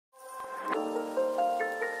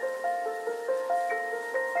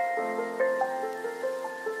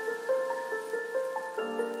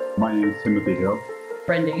My name is Timothy Hill.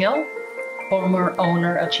 Brenda Hill, former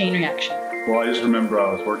owner of Chain Reaction. Well, I just remember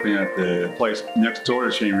I was working at the place next door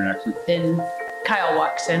to Chain Reaction. Then Kyle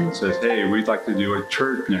walks in. And says, hey, we'd like to do a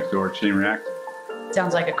church next door to Chain Reaction.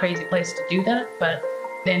 Sounds like a crazy place to do that, but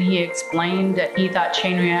then he explained that he thought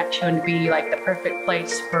Chain Reaction would be like the perfect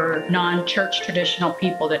place for non-church traditional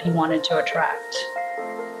people that he wanted to attract.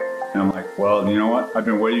 And I'm like, well, you know what? I've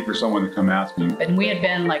been waiting for someone to come ask me. And we had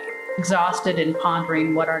been like exhausted and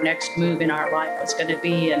pondering what our next move in our life was going to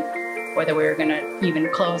be and whether we were going to even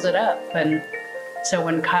close it up. And so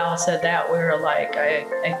when Kyle said that, we were like, I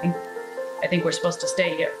think we're supposed to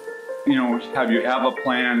stay here. You know, you have a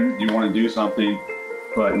plan, you want to do something,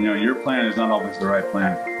 but you know, your plan is not always the right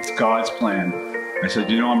plan. It's God's plan. I said,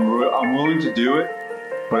 you know, I'm willing to do it,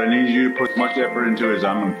 but I need you to put as much effort into it as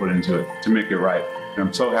I'm going to put into it to make it right. And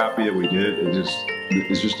I'm so happy that we did it.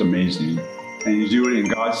 It's just amazing. And you do it in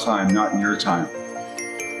God's time, not in your time.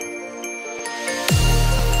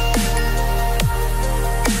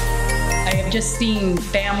 I have just seen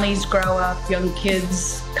families grow up, young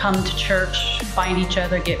kids come to church, find each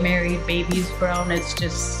other, get married, babies grown. It's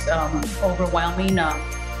just overwhelming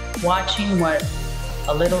watching what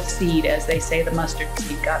a little seed, as they say, the mustard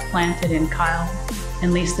seed, got planted in Kyle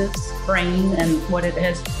and Lisa's brain and what it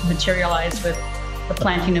has materialized with the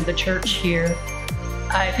planting of the church here.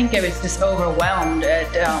 I think I was just overwhelmed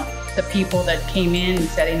at the people that came in,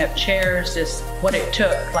 setting up chairs, just what it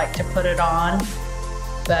took, like, to put it on.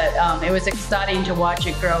 But it was exciting to watch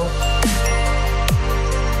it grow.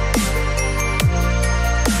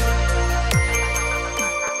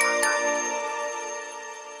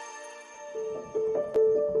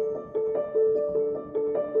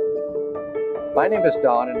 My name is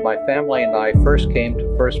Don, and my family and I first came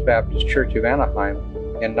to First Baptist Church of Anaheim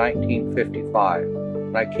in 1955.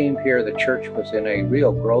 When I came here, the church was in a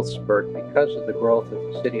real growth spurt because of the growth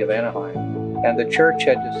of the city of Anaheim. And the church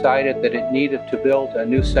had decided that it needed to build a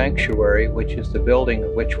new sanctuary, which is the building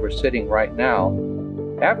in which we're sitting right now.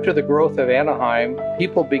 After the growth of Anaheim,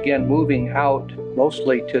 people began moving out,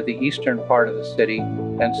 mostly to the eastern part of the city,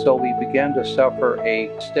 and so we began to suffer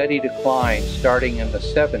a steady decline starting in the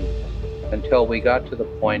 70s until we got to the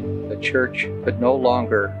point the church could no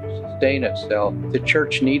longer sustain itself. The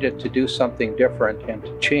church needed to do something different and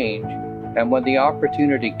to change. And when the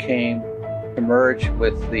opportunity came to merge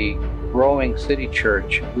with the growing city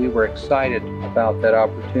church, we were excited about that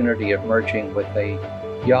opportunity of merging with a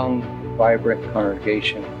young, vibrant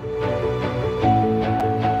congregation.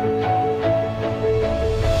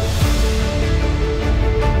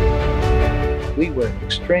 We were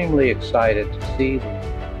extremely excited to see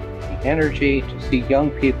the energy, to see young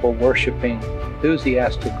people worshiping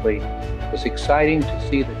enthusiastically. It was exciting to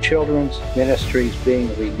see the children's ministries being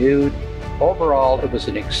renewed. Overall, it was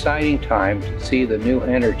an exciting time to see the new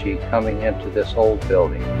energy coming into this old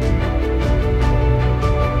building.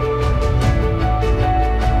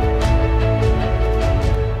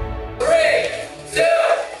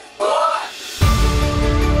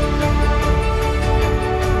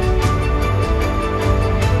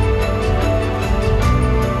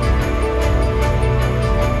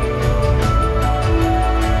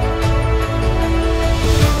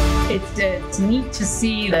 It's neat to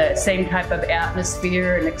see the same type of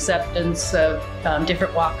atmosphere and acceptance of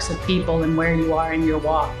different walks of people and where you are in your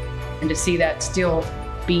walk, and to see that still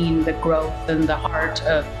being the growth and the heart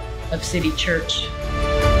of City Church.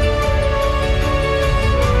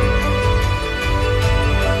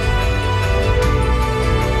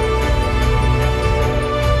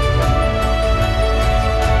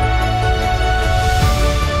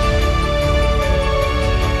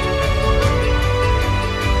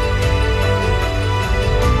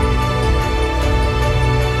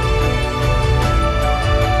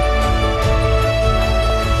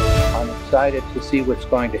 Excited to see what's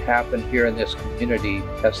going to happen here in this community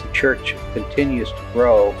as the church continues to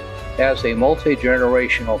grow as a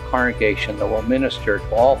multi-generational congregation that will minister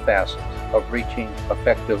to all facets of reaching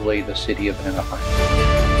effectively the city of Anaheim.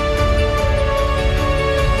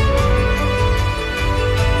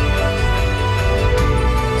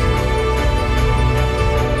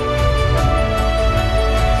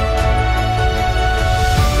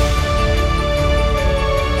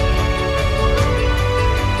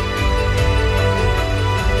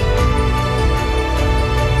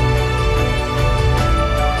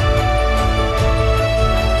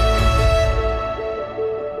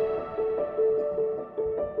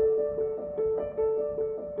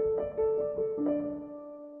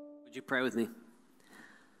 Would you pray with me?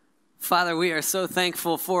 Father, we are so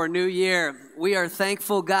thankful for a new year. We are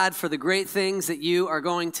thankful, God, for the great things that you are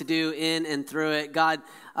going to do in and through it. God,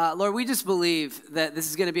 Lord, we just believe that this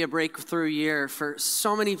is going to be a breakthrough year for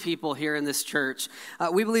so many people here in this church.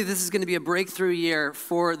 We believe this is going to be a breakthrough year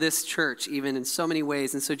for this church, even in so many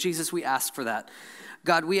ways. And so, Jesus, we ask for that.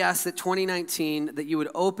 God, we ask that 2019, that you would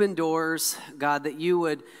open doors, God, that you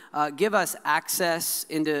would give us access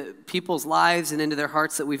into people's lives and into their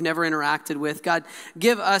hearts that we've never interacted with. God,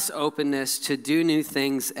 give us openness to do new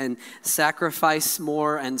things and sacrifice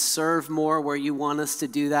more and serve more where you want us to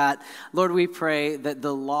do that. Lord, we pray that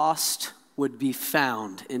the lost would be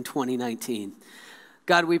found in 2019.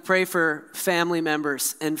 God, we pray for family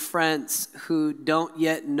members and friends who don't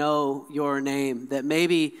yet know your name, that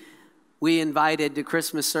maybe we invited to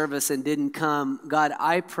Christmas service and didn't come. God,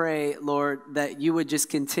 I pray, Lord, that you would just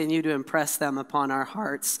continue to impress them upon our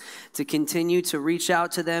hearts, to continue to reach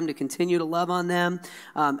out to them, to continue to love on them.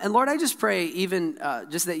 And Lord, I just pray even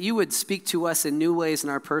just that you would speak to us in new ways in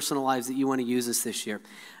our personal lives that you want to use us this year.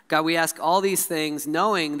 God, we ask all these things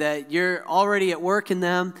knowing that you're already at work in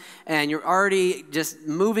them and you're already just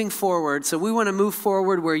moving forward. So we want to move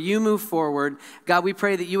forward where you move forward. God, we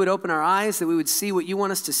pray that you would open our eyes, that we would see what you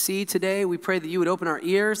want us to see today. We pray that you would open our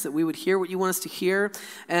ears, that we would hear what you want us to hear.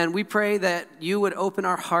 And we pray that you would open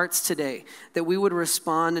our hearts today, that we would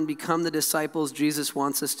respond and become the disciples Jesus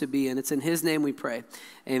wants us to be. And it's in his name we pray.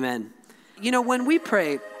 Amen. You know, when we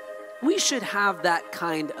pray, we should have that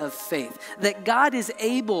kind of faith, that God is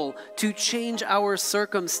able to change our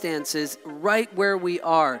circumstances right where we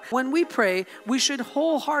are. When we pray, we should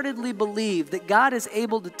wholeheartedly believe that God is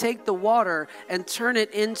able to take the water and turn it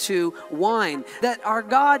into wine, that our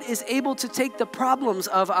God is able to take the problems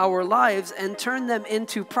of our lives and turn them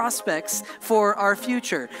into prospects for our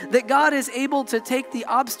future, that God is able to take the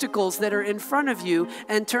obstacles that are in front of you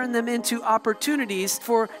and turn them into opportunities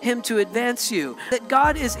for him to advance you, that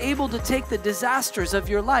God is able to take the disasters of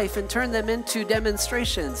your life and turn them into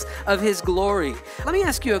demonstrations of his glory. Let me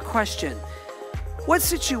ask you a question. What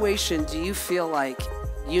situation do you feel like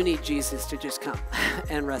you need Jesus to just come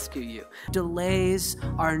and rescue you? Delays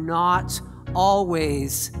are not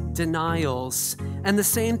always denials. And the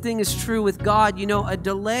same thing is true with God. You know, a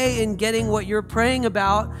delay in getting what you're praying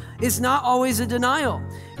about is not always a denial.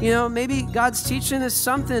 You know, maybe God's teaching us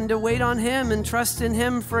something to wait on him and trust in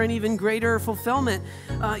him for an even greater fulfillment.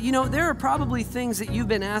 You know, there are probably things that you've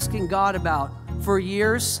been asking God about for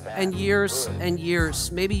years and years and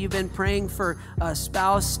years. Maybe you've been praying for a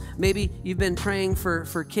spouse. Maybe you've been praying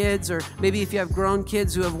for kids, or maybe if you have grown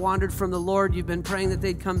kids who have wandered from the Lord, you've been praying that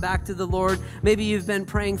they'd come back to the Lord. Maybe you've been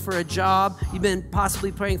praying for a job. You've been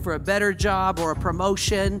possibly praying for a better job or a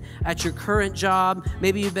promotion at your current job.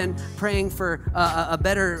 Maybe you've been praying for a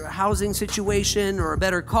better housing situation or a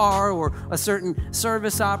better car or a certain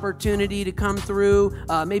service opportunity to come through.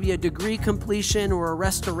 Maybe a degree completion or a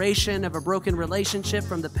restoration of a broken relationship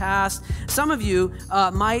from the past. Some of you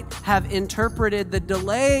might have interpreted the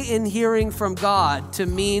delay in hearing from God to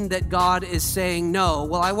mean that God is saying no.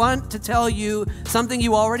 Well, I want to tell you something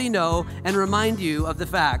you already know and remind you of the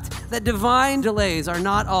fact that divine delays are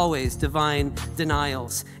not always divine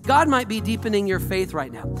denials. God might be deepening your faith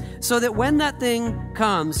right now so that when that thing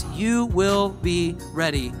comes, you will be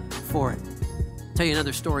ready for it. I'll tell you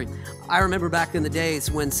another story. I remember back in the days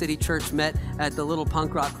when City Church met at the little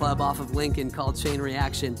punk rock club off of Lincoln called Chain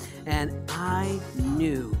Reaction, and I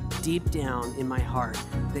knew deep down in my heart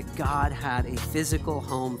that God had a physical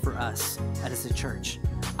home for us as a church.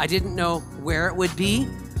 I didn't know where it would be.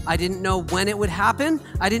 I didn't know when it would happen.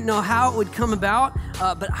 I didn't know how it would come about,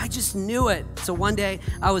 but I just knew it. So one day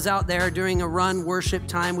I was out there during a run worship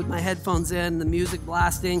time with my headphones in, the music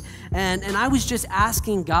blasting, and I was just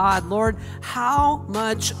asking God, Lord, how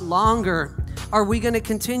much longer are we going to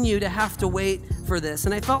continue to have to wait for this?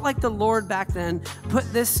 And I felt like the Lord back then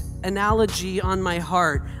put this analogy on my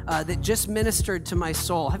heart that just ministered to my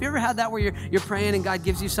soul. Have you ever had that where you're praying and God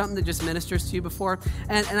gives you something that just ministers to you before?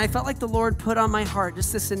 And I felt like the Lord put on my heart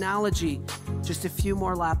just this analogy, just a few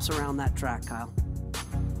more laps around that track, Kyle.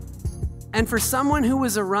 And for someone who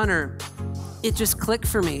was a runner, it just clicked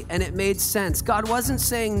for me and it made sense. God wasn't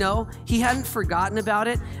saying no. He hadn't forgotten about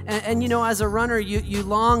it. And you know, as a runner, you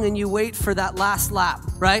long and you wait for that last lap,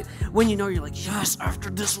 right? When you know you're like, yes,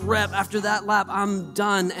 after this rep, after that lap, I'm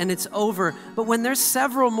done and it's over. But when there's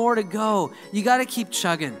several more to go, you got to keep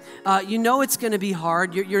chugging. You know it's going to be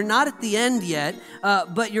hard. You're not at the end yet,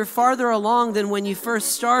 but you're farther along than when you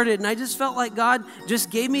first started. And I just felt like God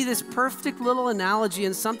just gave me this perfect little analogy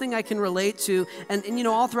and something I can relate to. And you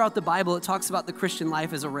know, all throughout the Bible, it talks about the Christian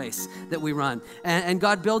life as a race that we run. And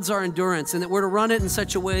God builds our endurance, and that we're to run it in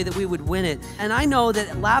such a way that we would win it. And I know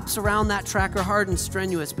that laps around that track are hard and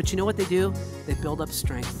strenuous, but you know what they do? They build up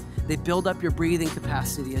strength. They build up your breathing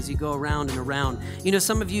capacity as you go around and around. You know,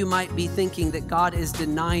 some of you might be thinking that God is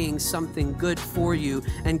denying something good for you,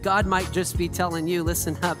 and God might just be telling you,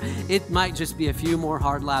 listen up, it might just be a few more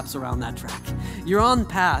hard laps around that track. You're on the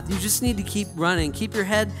path. You just need to keep running. Keep your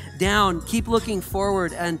head down. Keep looking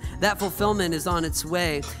forward, and that fulfillment is on its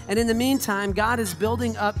way. And in the meantime, God is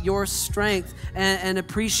building up your strength and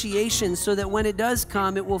appreciation so that when it does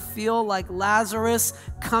come, it will feel like Lazarus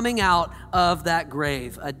coming out of that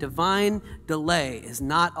grave. A divine delay is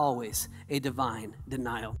not always a divine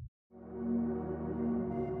denial.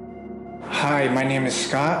 Hi, my name is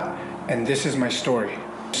Scott, and this is my story.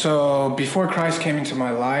 So before Christ came into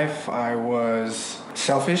my life, I was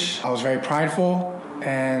selfish, I was very prideful,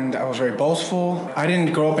 and I was very boastful. I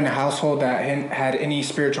didn't grow up in a household that had any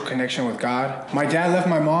spiritual connection with God. My dad left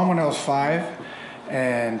my mom when I was 5,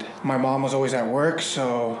 and my mom was always at work,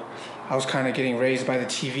 so I was kind of getting raised by the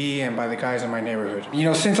TV and by the guys in my neighborhood. You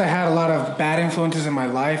know, since I had a lot of bad influences in my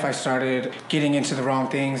life, I started getting into the wrong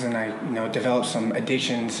things, and I, developed some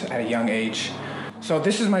addictions at a young age. So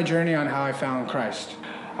this is my journey on how I found Christ.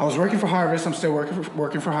 I was working for Harvest. I'm still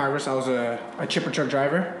working for Harvest. I was a chipper truck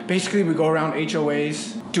driver. Basically, we go around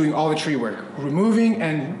HOAs doing all the tree work, removing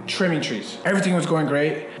and trimming trees. Everything was going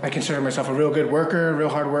great. I consider myself a real good worker, real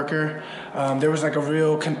hard worker. There was like a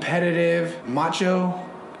real competitive, macho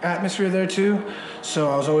atmosphere there too. So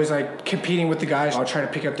I was always like competing with the guys. I'll try to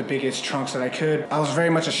pick up the biggest trunks that I could. I was very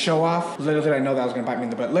much a show off. Little did I know that was gonna bite me in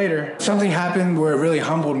the butt later. Something happened where it really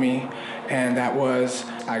humbled me, and that was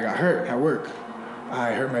I got hurt at work.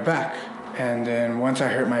 I hurt my back. And then once I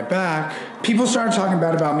hurt my back, people started talking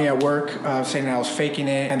bad about me at work, saying that I was faking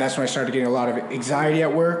it. And that's when I started getting a lot of anxiety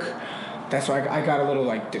at work. That's why I got a little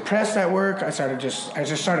like depressed at work. I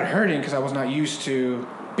just started hurting because I was not used to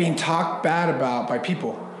being talked bad about by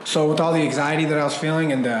people. So with all the anxiety that I was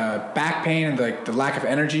feeling and the back pain and the lack of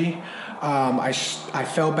energy, I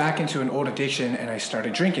fell back into an old addiction, and I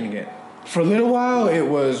started drinking again. For a little while, it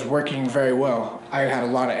was working very well. I had a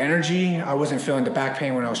lot of energy. I wasn't feeling the back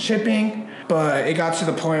pain when I was chipping, but it got to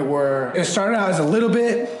the point where it started out as a little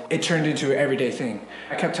bit, it turned into an everyday thing.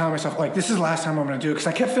 I kept telling myself, like, this is the last time I'm gonna do it, because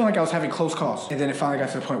I kept feeling like I was having close calls. And then it finally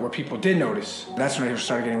got to the point where people did notice. That's when I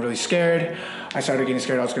started getting really scared. I started getting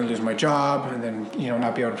scared I was gonna lose my job and then,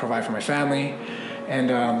 not be able to provide for my family. And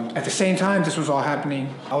at the same time this was all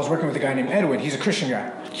happening, I was working with a guy named Edwin. He's a Christian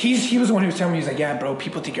guy. He was the one who was telling me, he's like, yeah, bro,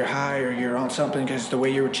 people think you're high or you're on something because the way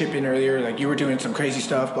you were chipping earlier, like you were doing some crazy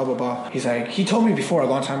stuff, blah, blah, blah. He's like, he told me before a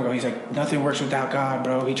long time ago, he's like, nothing works without God,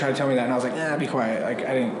 bro. He tried to tell me that, and I was like, be quiet. Like,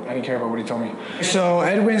 I didn't care about what he told me. So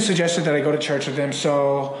Edwin suggested that I go to church with him,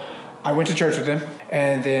 so I went to church with him.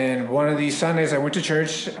 And then one of these Sundays I went to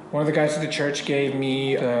church. One of the guys at the church gave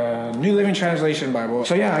me the New Living Translation Bible.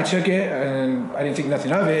 So yeah, I took it and I didn't think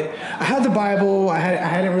nothing of it. I had the Bible. I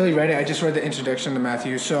hadn't really read it. I just read the introduction to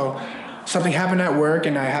Matthew. So something happened at work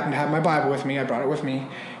and I happened to have my Bible with me. I brought it with me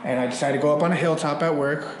and I decided to go up on a hilltop at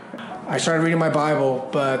work. I started reading my Bible,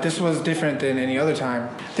 but this was different than any other time.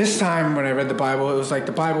 This time when I read the Bible, it was like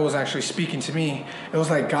the Bible was actually speaking to me. It was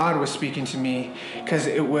like God was speaking to me because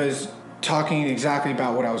it was talking exactly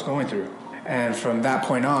about what I was going through. And from that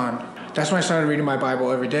point on, that's when I started reading my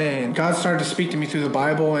Bible every day. And God started to speak to me through the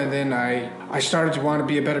Bible. And then I started to want to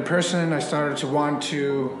be a better person. I started to want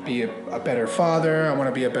to be a better father. I want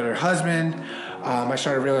to be a better husband. I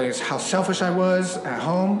started to realize how selfish I was at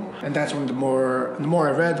home. And that's when the more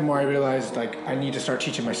I read, the more I realized like I need to start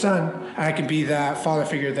teaching my son. And I can be that father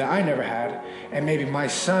figure that I never had. And maybe my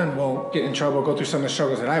son won't get in trouble, go through some of the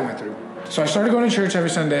struggles that I went through. So I started going to church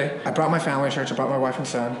every Sunday. I brought my family to church. I brought my wife and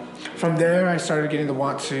son. From there, I started getting the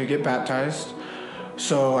want to get baptized.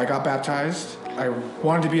 So I got baptized. I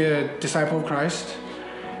wanted to be a disciple of Christ.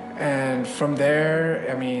 And from there,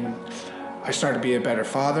 I started to be a better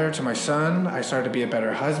father to my son. I started to be a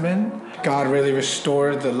better husband. God really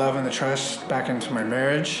restored the love and the trust back into my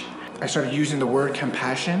marriage. I started using the word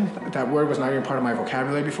compassion. That word was not even part of my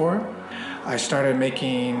vocabulary before. I started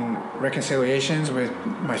making reconciliations with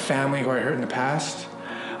my family who I hurt in the past.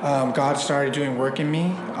 God started doing work in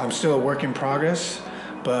me. I'm still a work in progress,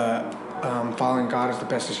 but following God is the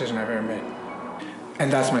best decision I've ever made.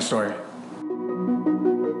 And that's my story.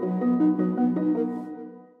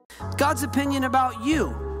 God's opinion about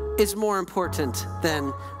you is more important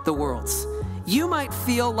than the world's. You might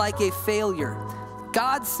feel like a failure.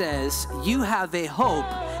 God says you have a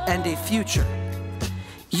hope and a future.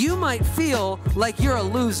 You might feel like you're a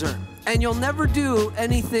loser. and you'll never do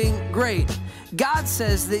anything great. God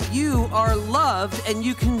says that you are loved and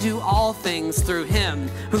you can do all things through him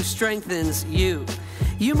who strengthens you.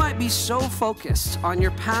 You might be so focused on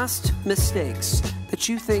your past mistakes that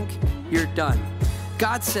you think you're done.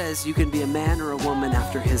 God says you can be a man or a woman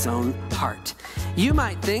after his own heart. You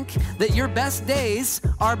might think that your best days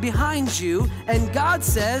are behind you, and God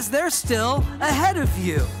says they're still ahead of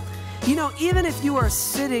you. You know, even if you are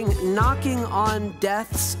sitting knocking on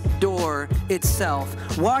death's door itself,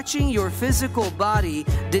 watching your physical body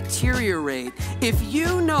deteriorate, if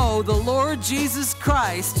you know the Lord Jesus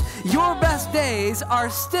Christ, your best days are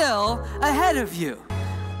still ahead of you.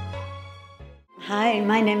 Hi,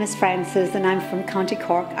 my name is Frances and I'm from County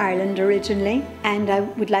Cork, Ireland originally, and I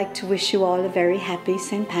would like to wish you all a very happy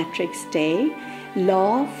St. Patrick's Day.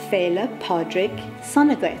 Lá Féile Pádraig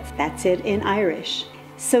Sonnagat, that's it in Irish.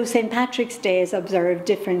 So St. Patrick's Day is observed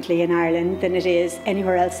differently in Ireland than it is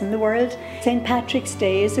anywhere else in the world. St. Patrick's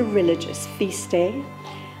Day is a religious feast day.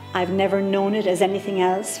 I've never known it as anything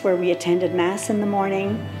else, where we attended Mass in the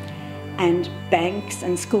morning and banks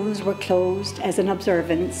and schools were closed as an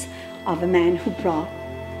observance of a man who brought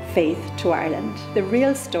faith to Ireland. The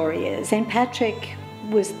real story is St. Patrick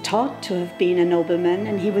was taught to have been a nobleman,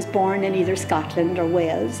 and he was born in either Scotland or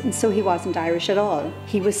Wales, and so he wasn't Irish at all.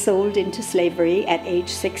 He was sold into slavery at age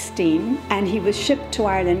 16, and he was shipped to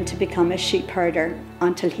Ireland to become a sheep herder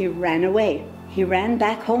until he ran away. He ran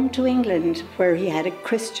back home to England, where he had a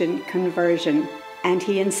Christian conversion, and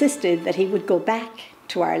he insisted that he would go back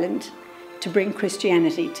to Ireland to bring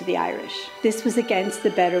Christianity to the Irish. This was against the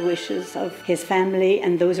better wishes of his family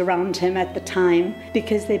and those around him at the time,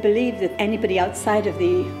 because they believed that anybody outside of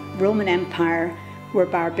the Roman Empire were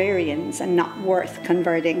barbarians and not worth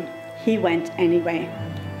converting. He went anyway.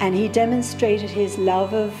 And he demonstrated his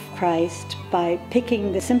love of Christ by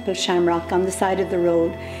picking the simple shamrock on the side of the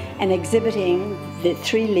road and exhibiting the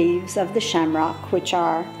 3 leaves of the shamrock, which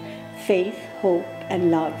are faith, hope, and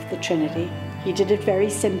love, the Trinity. He did it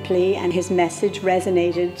very simply, and his message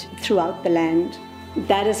resonated throughout the land.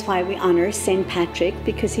 That is why we honor St. Patrick,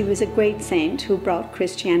 because he was a great saint who brought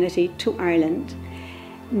Christianity to Ireland.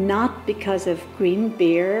 Not because of green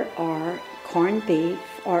beer or corned beef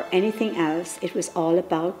or anything else. It was all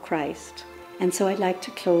about Christ. And so I'd like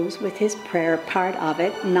to close with his prayer, part of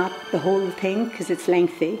it, not the whole thing because it's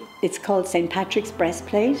lengthy. It's called St. Patrick's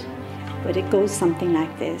Breastplate. But it goes something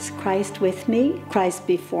like this: Christ with me, Christ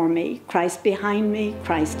before me, Christ behind me,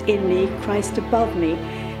 Christ in me, Christ above me,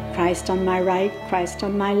 Christ on my right, Christ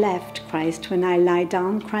on my left, Christ when I lie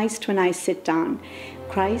down, Christ when I sit down,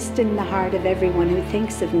 Christ in the heart of everyone who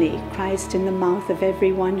thinks of me, Christ in the mouth of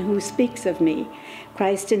everyone who speaks of me,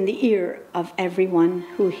 Christ in the ear of everyone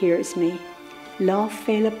who hears me. Lá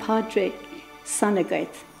Féile Pádraig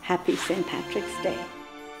Sonnagat. Happy St. Patrick's Day.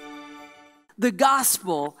 The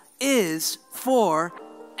gospel is for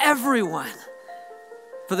everyone.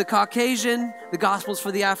 For the Caucasian, the gospel's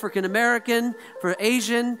for the African American, for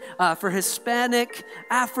Asian, for Hispanic,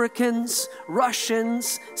 Africans,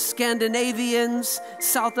 Russians, Scandinavians,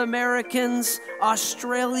 South Americans,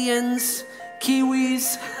 Australians,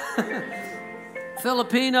 Kiwis,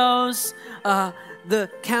 Filipinos, the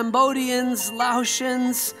Cambodians,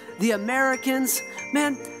 Laotians, the Americans.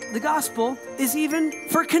 Man, the gospel is even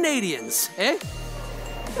for Canadians, eh?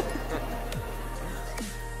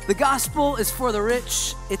 The gospel is for the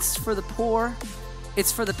rich, it's for the poor,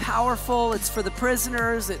 it's for the powerful, it's for the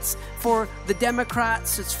prisoners, it's for the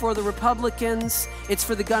Democrats, it's for the Republicans, it's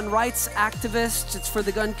for the gun rights activists, it's for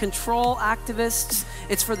the gun control activists,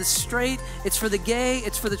 it's for the straight, it's for the gay,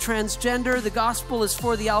 it's for the transgender. The gospel is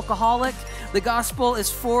for the alcoholic, the gospel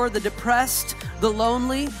is for the depressed, the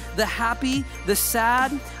lonely, the happy, the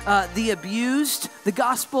sad, the abused. The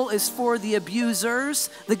gospel is for the abusers.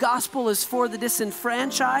 The gospel is for the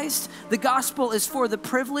disenfranchised. The gospel is for the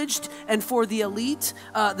privileged and for the elite.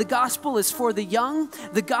 The gospel is for the young.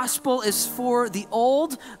 The gospel is for the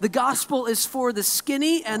old. The gospel is for the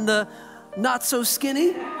skinny and the not so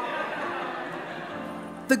skinny.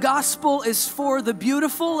 The gospel is for the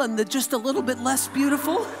beautiful and the just a little bit less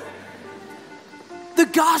beautiful. The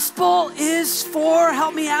gospel is for,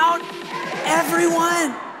 help me out,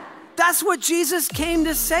 everyone. That's what Jesus came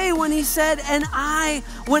to say when he said, and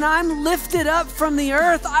when I'm lifted up from the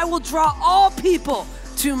earth, I will draw all people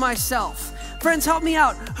to myself. Friends, help me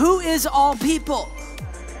out. Who is all people?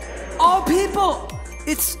 All people.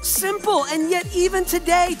 It's simple, and yet even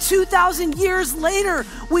today, 2,000 years later,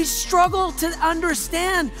 we struggle to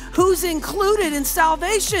understand who's included in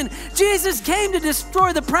salvation. Jesus came to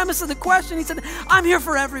destroy the premise of the question. He said, I'm here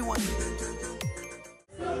for everyone.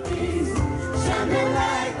 Shine the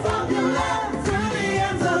light from your love through the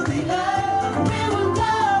ends of the earth.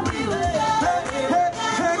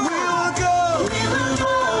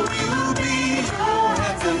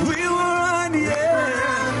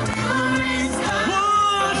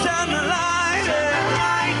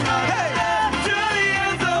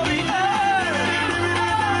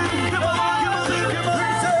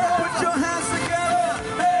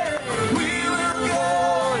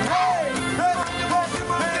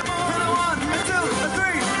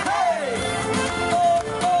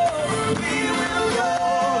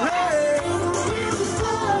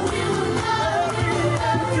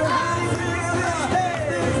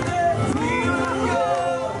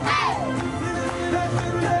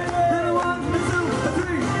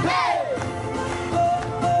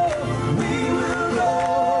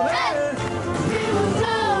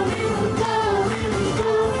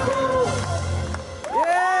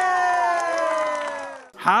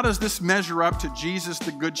 does this measure up to Jesus,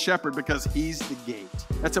 the Good Shepherd? Because he's the gate.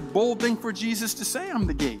 That's a bold thing for Jesus to say, I'm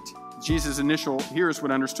the gate. Jesus' initial hearers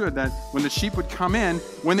would understood that when the sheep would come in,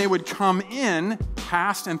 when they would come in,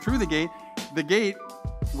 past and through the gate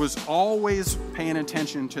was always paying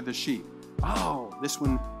attention to the sheep. Oh, this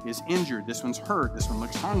one is injured. This one's hurt. This one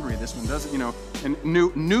looks hungry. This one doesn't, and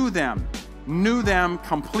knew them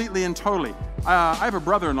completely and totally. I have a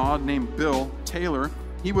brother-in-law named Bill Taylor.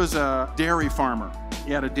 He was a dairy farmer.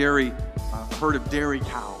 He had a herd of dairy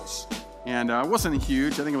cows. And it wasn't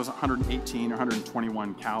huge. I think it was 118 or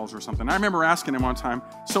 121 cows or something. I remember asking him one time,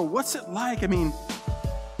 so what's it like? I mean,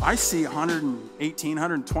 I see 118,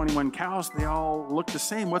 121 cows. They all look the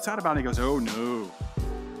same. What's that about? He goes, oh, no.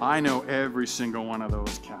 I know every single one of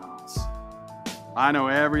those cows. I know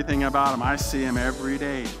everything about them. I see them every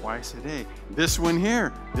day, twice a day. This one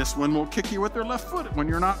here, this one will kick you with their left foot when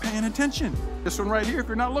you're not paying attention. This one right here, if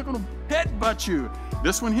you're not looking, will headbutt you.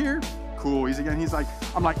 This one here, cool, easy again. He's like,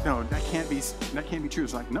 I'm like, no, that can't be true.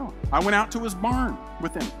 It's like, no. I went out to his barn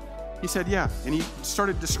with him. He said, yeah. And he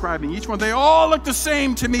started describing each one. They all look the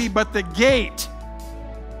same to me, but the gate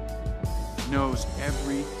knows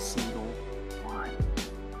every single one.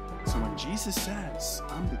 So when Jesus says,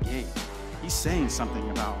 I'm the gate, he's saying something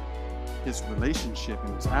about his relationship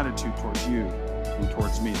and his attitude towards you and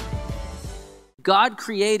towards me. God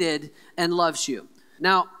created and loves you.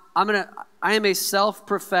 Now, I am a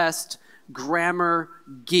self-professed grammar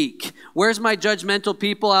geek. Where's my judgmental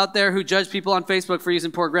people out there who judge people on Facebook for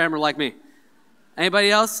using poor grammar like me?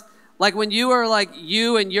 Anybody else? Like when you are like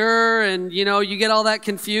you and your and you get all that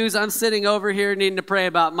confused, I'm sitting over here needing to pray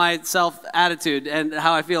about my self-attitude and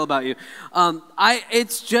how I feel about you.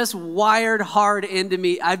 It's just wired hard into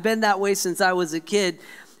me. I've been that way since I was a kid.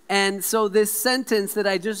 And so this sentence that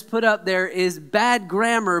I just put up there is bad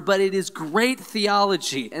grammar, but it is great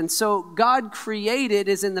theology. And so God created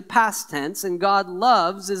is in the past tense, and God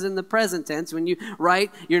loves is in the present tense. When you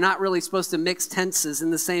write, you're not really supposed to mix tenses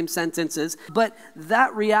in the same sentences. But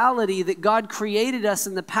that reality that God created us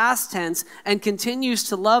in the past tense and continues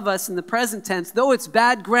to love us in the present tense, though it's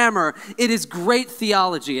bad grammar, it is great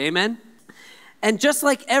theology. Amen? And just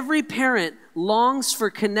like every parent longs for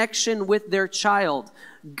connection with their child,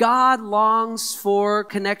 God longs for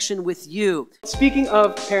connection with you. Speaking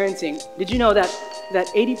of parenting, did you know that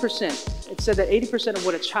 80%, it said that 80% of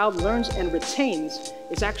what a child learns and retains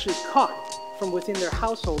is actually caught from within their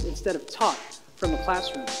household instead of taught from a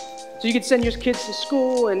classroom. So you can send your kids to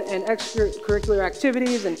school and extracurricular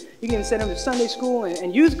activities, and you can send them to Sunday school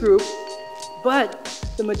and youth group, but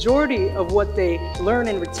the majority of what they learn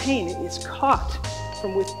and retain is caught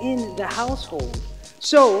from within the household.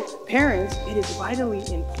 So, parents, it is vitally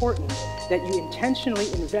important that you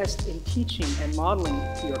intentionally invest in teaching and modeling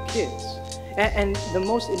to your kids. And the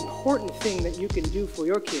most important thing that you can do for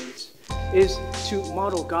your kids is to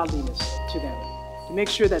model godliness to them. To make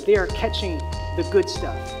sure that they are catching the good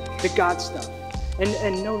stuff, the God stuff.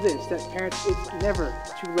 And know this, that parents, it's never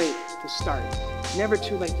too late to start. Never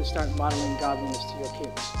too late to start modeling godliness to your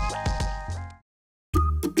kids.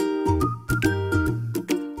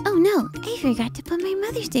 No, I forgot to put my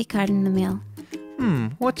Mother's Day card in the mail.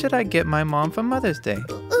 What should I get my mom for Mother's Day?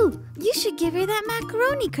 Ooh, you should give her that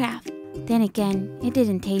macaroni craft. Then again, it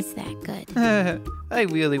didn't taste that good. I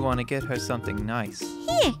really want to get her something nice.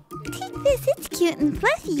 Here, take this, it's cute and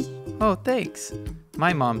fluffy. Oh, thanks.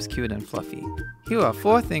 My mom's cute and fluffy. Here are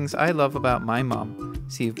 4 things I love about my mom.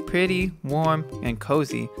 She's pretty, warm, and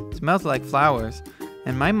cozy, smells like flowers.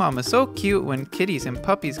 And my mom is so cute when kitties and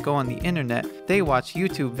puppies go on the internet, they watch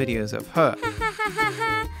YouTube videos of her. Ha ha ha ha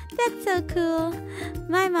ha, that's so cool.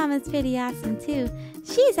 My mom is pretty awesome too.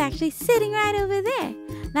 She's actually sitting right over there.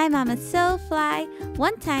 My mom is so fly.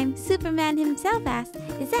 One time, Superman himself asked,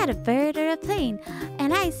 is that a bird or a plane?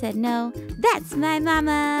 And I said, no, that's my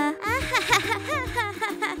mama. Ha ha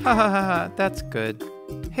ha ha, that's good.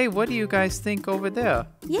 Hey, what do you guys think over there?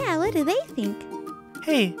 Yeah, what do they think?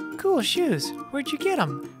 Hey, cool shoes. Where'd you get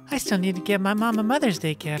them? I still need to get my mom a Mother's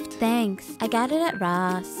Day gift. Thanks. I got it at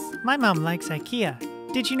Ross. My mom likes IKEA.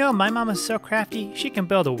 Did you know my mom is so crafty, she can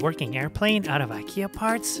build a working airplane out of IKEA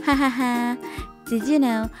parts? Ha ha ha. Did you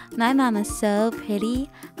know my mom is so pretty?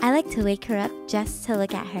 I like to wake her up just to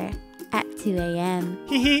look at her at 2 a.m.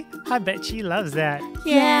 Hee I bet she loves that.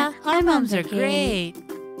 Yeah, our moms are great.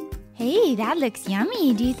 Hey, that looks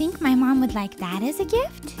yummy. Do you think my mom would like that as a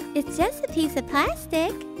gift? It's just a piece of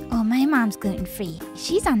plastic. Oh, my mom's gluten-free.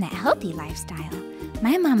 She's on that healthy lifestyle.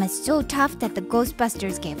 My mom is so tough that the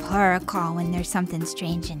Ghostbusters gave her a call when there's something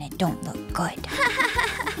strange and it don't look good.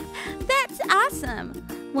 That's awesome.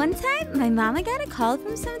 One time, my mama got a call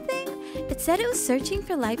from something, It said it was searching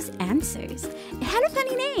for life's answers. It had a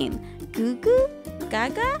funny name. Goo Goo?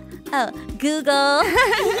 Gaga? Oh, Google.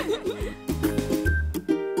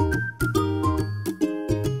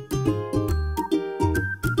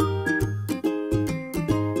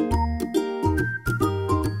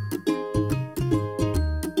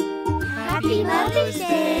 Happy Mother's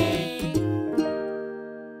Day!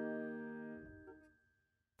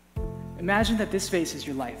 Imagine that this vase is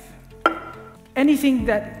your life. Anything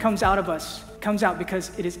that comes out of us comes out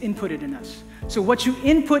because it is inputted in us. So what you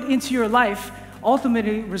input into your life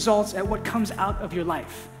ultimately results at what comes out of your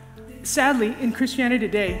life. Sadly, in Christianity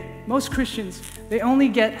today, most Christians, they only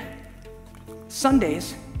get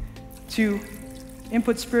Sundays to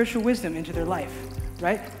input spiritual wisdom into their life,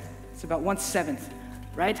 right? It's about 1/7,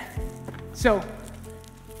 right? So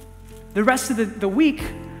the rest of the week,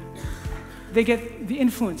 they get the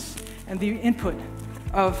influence and the input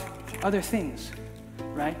of other things,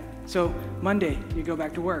 right? So Monday, you go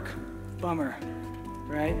back to work, bummer,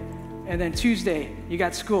 right? And then Tuesday, you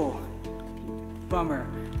got school, bummer.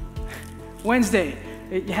 Wednesday,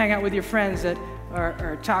 you hang out with your friends that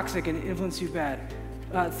are toxic and influence you bad.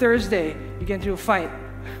 Thursday, you get into a fight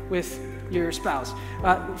with your spouse.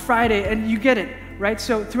 Friday, and you get it, right?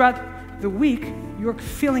 So throughout the week, you're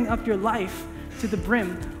filling up your life to the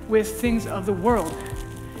brim with things of the world.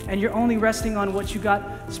 And you're only resting on what you got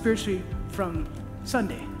spiritually from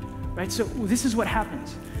Sunday, right? So this is what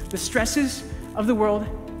happens. The stresses of the world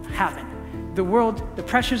happen. The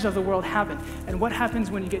pressures of the world happen. And what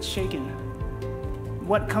happens when you get shaken?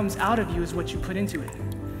 What comes out of you is what you put into it.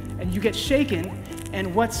 And you get shaken,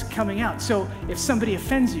 and what's coming out? So if somebody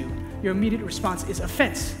offends you, your immediate response is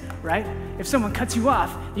offense, right? If someone cuts you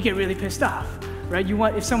off, you get really pissed off, right?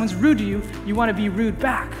 If someone's rude to you, you want to be rude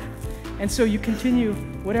back. And so you continue,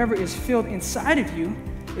 whatever is filled inside of you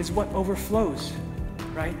is what overflows,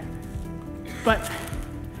 right? But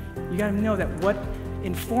you got to know that what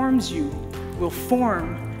informs you will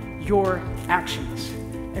form your actions.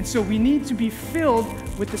 And so we need to be filled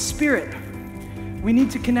with the Spirit. We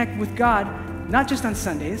need to connect with God, not just on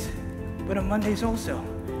Sundays, but on Mondays also.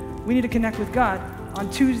 We need to connect with God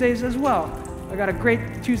on Tuesdays as well. I got a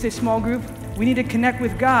great Tuesday small group. We need to connect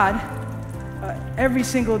with God every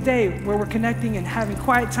single day, where we're connecting and having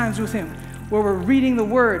quiet times with Him, where we're reading the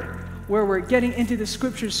Word, where we're getting into the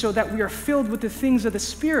Scriptures so that we are filled with the things of the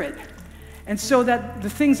Spirit, and so that the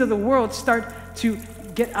things of the world start to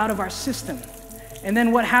get out of our system. And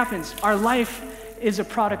then what happens? Our life is a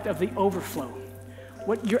product of the overflow.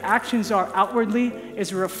 What your actions are outwardly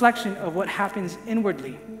is a reflection of what happens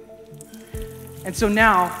inwardly. And so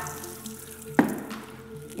now,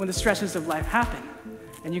 when the stresses of life happen,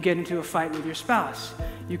 and you get into a fight with your spouse,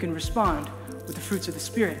 you can respond with the fruits of the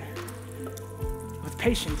Spirit, with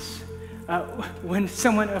patience. When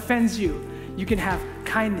someone offends you, you can have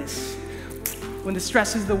kindness. When the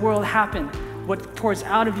stresses of the world happen, what pours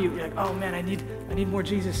out of you, you're like, oh man, I need more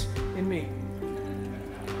Jesus in me.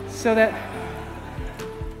 So that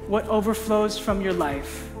what overflows from your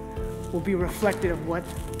life will be reflective of what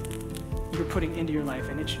you're putting into your life.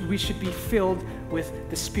 And we should be filled with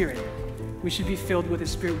the Spirit. We should be filled with the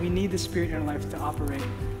Spirit. We need the Spirit in our life to operate.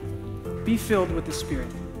 Be filled with the Spirit.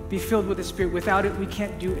 Be filled with the Spirit. Without it, we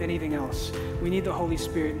can't do anything else. We need the Holy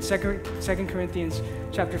Spirit. And 2 Corinthians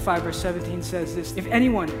chapter 5, verse 17 says this: if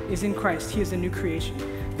anyone is in Christ, he is a new creation.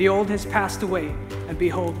 The old has passed away, and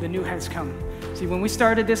behold, the new has come. See, when we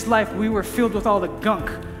started this life, we were filled with all the gunk,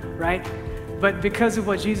 right? But because of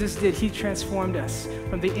what Jesus did, He transformed us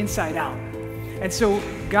from the inside out. And so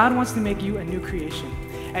God wants to make you a new creation.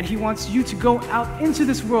 And He wants you to go out into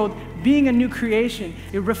this world being a new creation,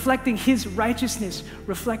 reflecting His righteousness,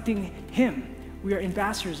 reflecting Him. We are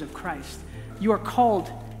ambassadors of Christ. You are called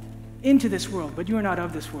into this world, but you are not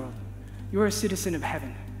of this world. You are a citizen of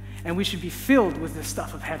heaven. And we should be filled with the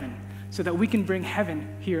stuff of heaven so that we can bring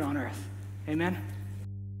heaven here on earth. Amen?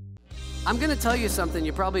 I'm going to tell you something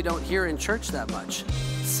you probably don't hear in church that much.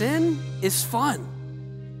 Sin is fun.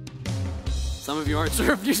 Some of you aren't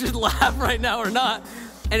sure if you should laugh right now or not.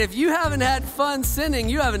 And if you haven't had fun sinning,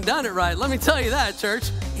 you haven't done it right. Let me tell you that,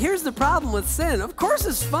 church. Here's the problem with sin. Of course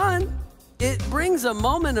it's fun. It brings a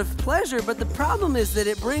moment of pleasure, but the problem is that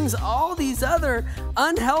it brings all these other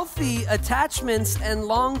unhealthy attachments and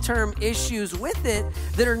long-term issues with it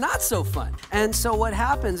that are not so fun. And so what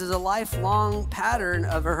happens is a lifelong pattern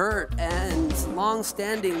of hurt and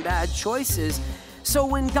long-standing bad choices. So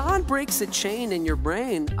when God breaks a chain in your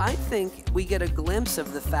brain, I think we get a glimpse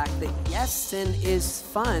of the fact that yes, sin is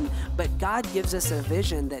fun, but God gives us a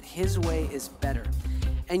vision that His way is better.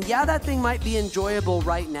 And yeah, that thing might be enjoyable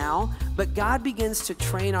right now, but God begins to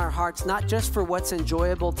train our hearts, not just for what's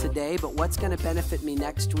enjoyable today, but what's going to benefit me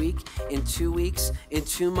next week, in 2 weeks, in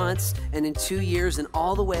 2 months, and in 2 years, and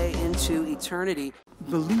all the way into eternity.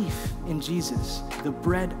 Belief in Jesus, the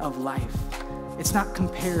bread of life, it's not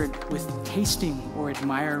compared with tasting or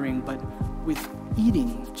admiring, but with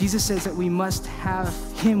eating. Jesus says that we must have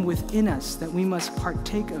him within us, that we must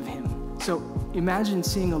partake of him. So imagine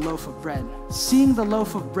seeing a loaf of bread. Seeing the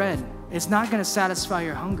loaf of bread is not going to satisfy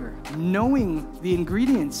your hunger. Knowing the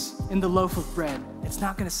ingredients in the loaf of bread, it's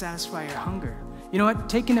not going to satisfy your hunger. You know what?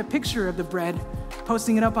 Taking a picture of the bread,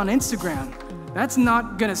 posting it up on Instagram, that's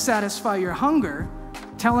not going to satisfy your hunger.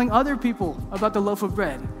 Telling other people about the loaf of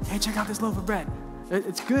bread. Hey, check out this loaf of bread.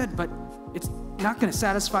 It's good, but it's not going to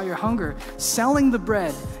satisfy your hunger. Selling the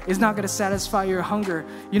bread is not going to satisfy your hunger.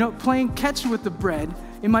 You know, playing catch with the bread,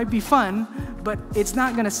 it might be fun, but it's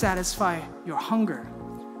not going to satisfy your hunger.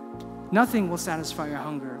 Nothing will satisfy your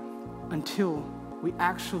hunger until we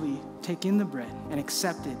actually take in the bread and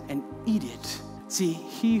accept it and eat it. See,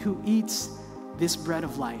 he who eats this bread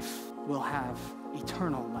of life will have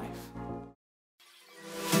eternal life.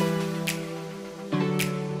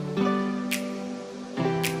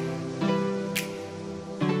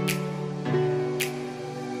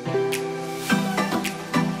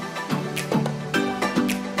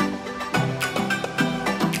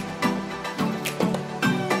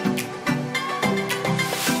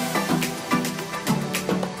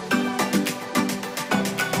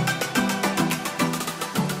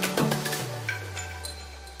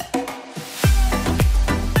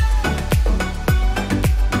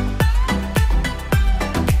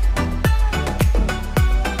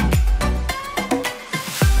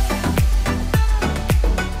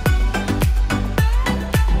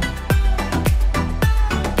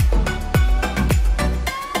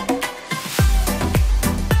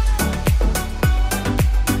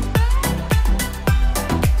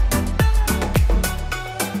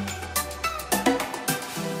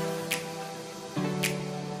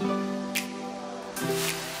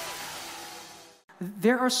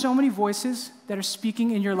 There are so many voices that are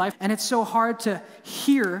speaking in your life, and it's so hard to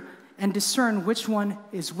hear and discern which one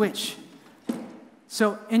is which.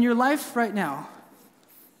 So in your life right now,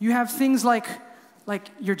 you have things like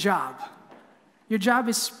your job. Your job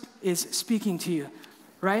is speaking to you,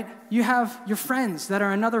 right? You have your friends that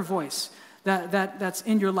are another voice that's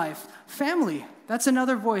in your life. Family, that's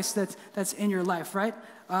another voice that's in your life, right?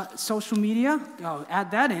 Social media,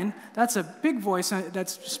 add that in. That's a big voice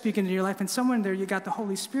that's speaking in your life. And somewhere in there, you got the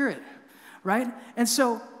Holy Spirit, right? And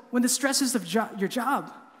so when the stresses of your job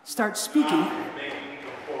start speaking,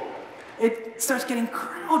 it starts getting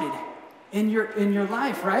crowded in your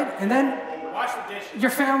life, right? And then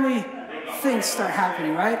your family things start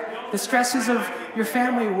happening, right? The stresses of your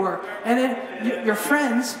family work. And then your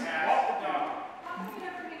friends,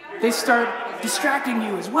 they start distracting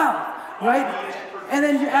you as well, right? And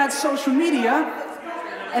then you add social media,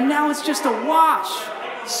 and now it's just a wash.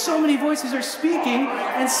 So many voices are speaking,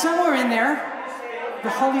 and somewhere in there, the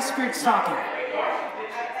Holy Spirit's talking.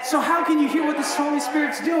 So how can you hear what the Holy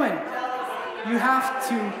Spirit's doing? You have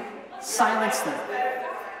to silence them.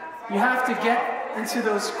 You have to get into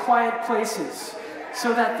those quiet places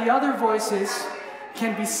so that the other voices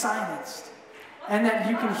can be silenced and that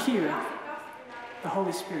you can hear the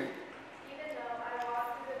Holy Spirit.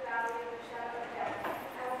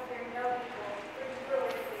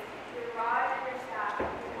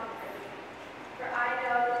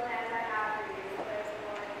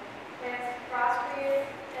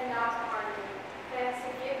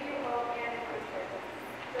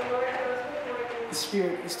 The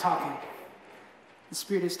Spirit is talking. The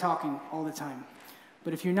Spirit is talking all the time.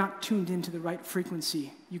 But if you're not tuned into the right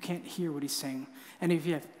frequency, you can't hear what he's saying. And if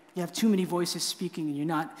you have too many voices speaking and you're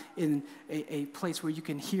not in a place where you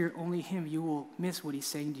can hear only him, you will miss what he's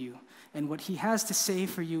saying to you. And what he has to say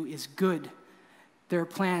for you is good. There are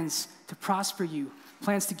plans to prosper you,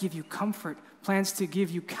 plans to give you comfort, plans to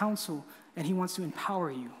give you counsel, and he wants to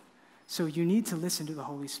empower you. So you need to listen to the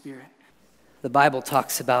Holy Spirit. The Bible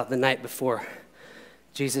talks about the night before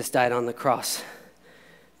Jesus died on the cross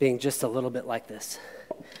being just a little bit like this.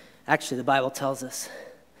 Actually, the Bible tells us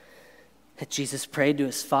that Jesus prayed to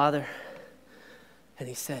his Father, and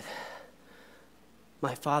he said,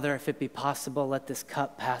 "My Father, if it be possible, let this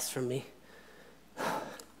cup pass from me."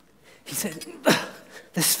 He said,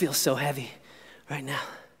 "This feels so heavy right now."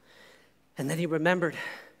 And then he remembered,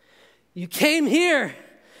 you came here.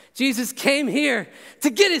 Jesus came here to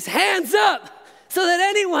get his hands up so that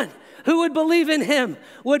anyone who would believe in him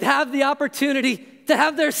would have the opportunity to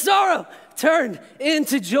have their sorrow turned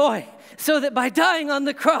into joy. so that by dying on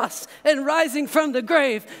the cross and rising from the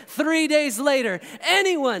grave 3 days later,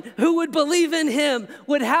 anyone who would believe in him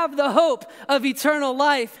would have the hope of eternal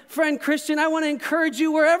life. Friend Christian, I want to encourage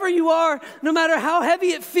you wherever you are, no matter how heavy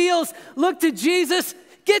it feels, look to Jesus.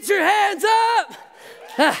 Get your hands up.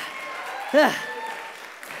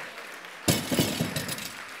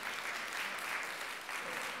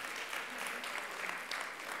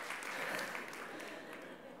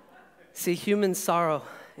 See, human sorrow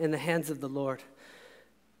in the hands of the Lord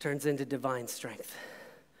turns into divine strength.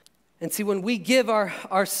 And see, when we give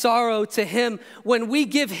our sorrow to him, when we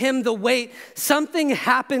give him the weight, something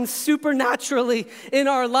happens supernaturally in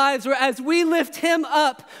our lives where as we lift him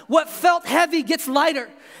up, what felt heavy gets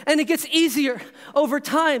lighter. And it gets easier over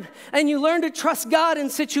time. And you learn to trust God in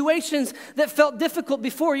situations that felt difficult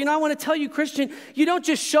before. You know, I want to tell you, Christian, you don't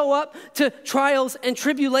just show up to trials and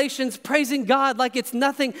tribulations praising God like it's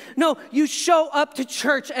nothing. No, you show up to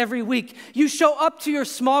church every week. You show up to your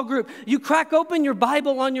small group. You crack open your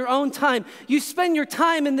Bible on your own time. You spend your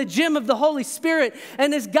time in the gym of the Holy Spirit.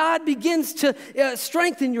 And as God begins to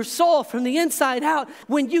strengthen your soul from the inside out,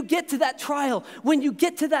 when you get to that trial, when you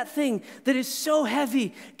get to that thing that is so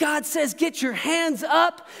heavy, God says, get your hands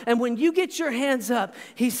up. And when you get your hands up,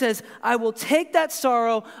 he says, I will take that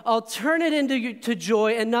sorrow, I'll turn it into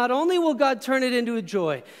joy. And not only will God turn it into a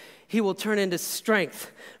joy, he will turn into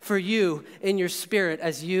strength for you in your spirit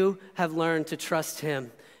as you have learned to trust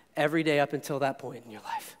him every day up until that point in your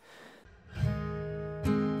life.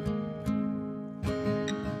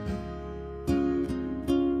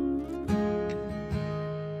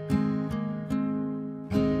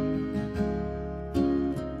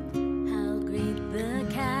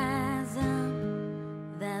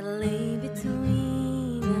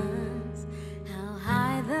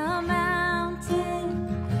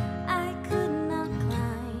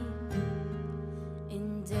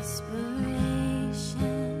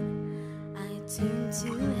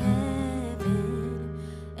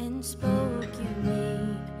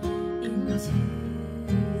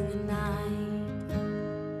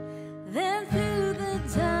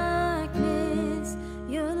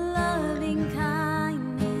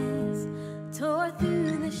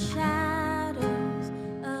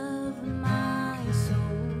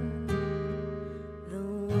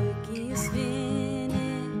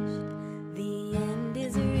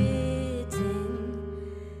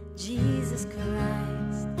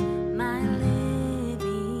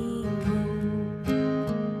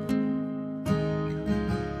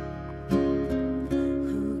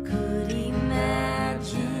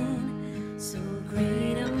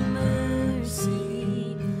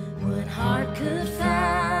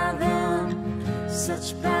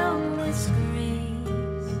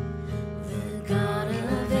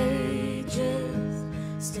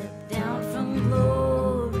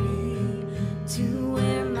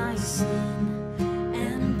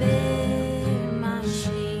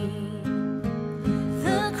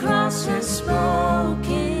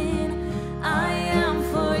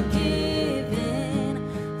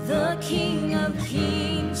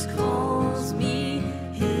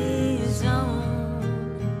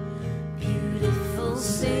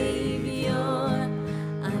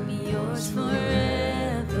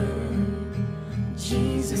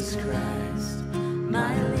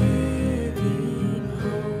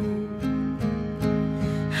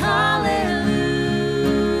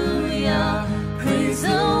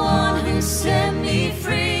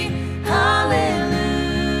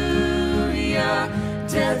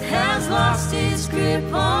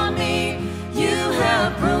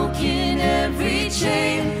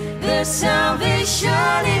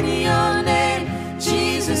 Salvation in your name,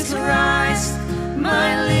 Jesus Christ,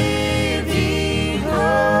 my living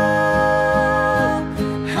hope.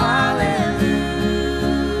 Hallelujah,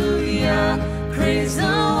 praise the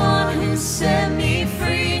one who set me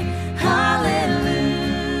free. Hallelujah,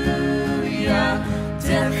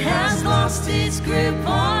 death has lost its grip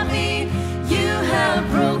on me. You have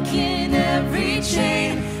broken every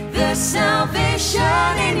chain. There's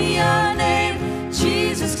salvation in your name,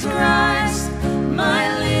 Jesus Christ,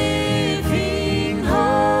 my living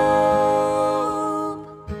hope.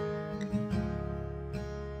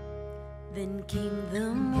 Then came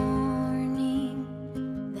the morning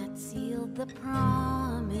that sealed the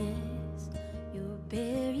promise. Your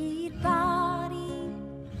buried body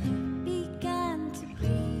began to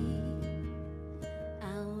breathe.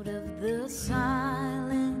 Out of the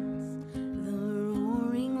silence, the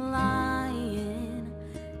roaring lion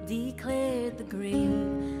declared the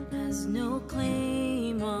grave has no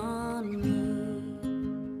claim on me.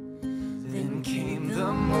 Then came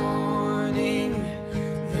the morning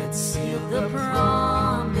that sealed the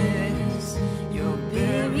promise.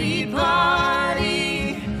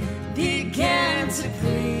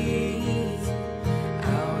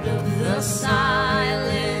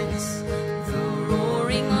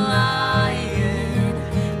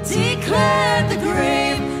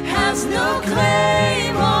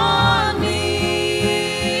 claim on me.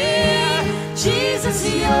 Jesus,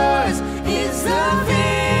 yours is the victory.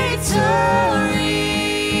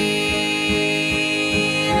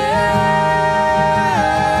 Yeah.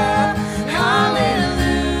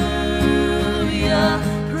 Hallelujah.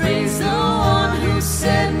 Praise the one who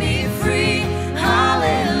set me free.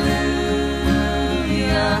 Hallelujah.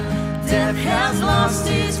 Death has lost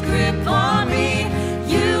its grip on me.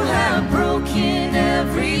 You have broken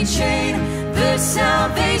every chain. There's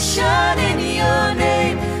salvation in your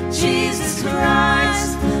name, Jesus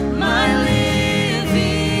Christ, my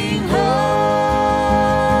living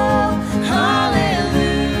hope. Hallelujah.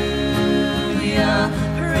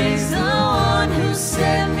 Praise the one who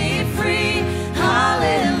set me free.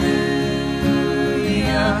 Hallelujah.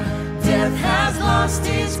 Death has lost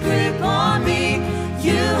its grip on me.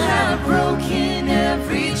 You have broken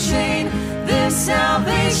every chain. There's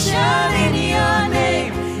salvation in your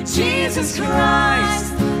name, Jesus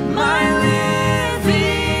Christ, my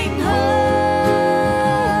living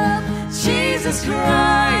hope. Jesus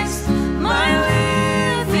Christ, my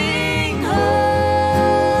living hope.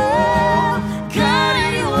 God,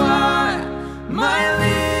 you are my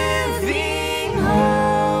living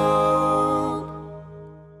hope.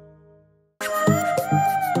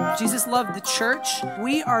 Jesus loved the church.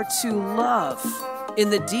 We are to love, in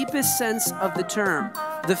the deepest sense of the term,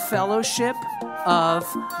 the fellowship of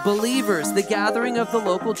believers, the gathering of the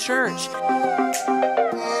local church. You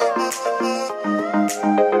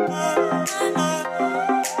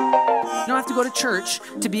don't have to go to church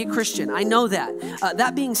to be a Christian. I know that.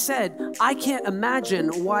 That being said, I can't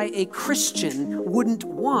imagine why a Christian wouldn't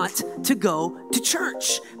want to go to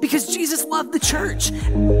church, because Jesus loved the church.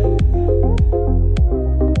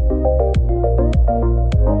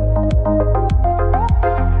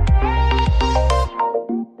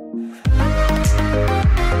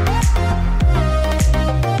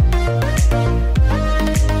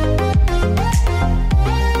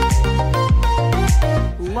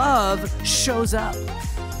 Love shows up.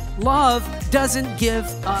 Love doesn't give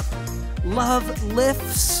up. Love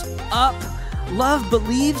lifts up. Love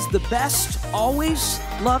believes the best always.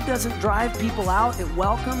 Love doesn't drive people out. It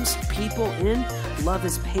welcomes people in. Love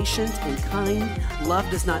is patient and kind. Love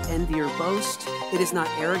does not envy or boast. It is not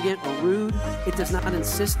arrogant or rude. It does not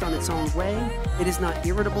insist on its own way. It is not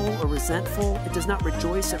irritable or resentful. It does not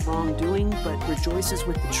rejoice at wrongdoing, but rejoices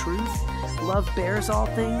with the truth. Love bears all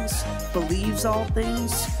things, believes all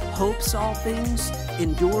things, hopes all things,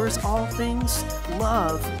 endures all things.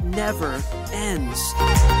 Love never ends.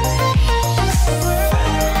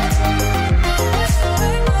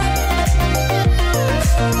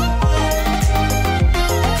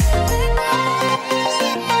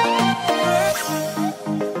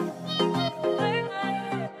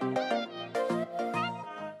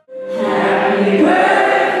 Happy birthday.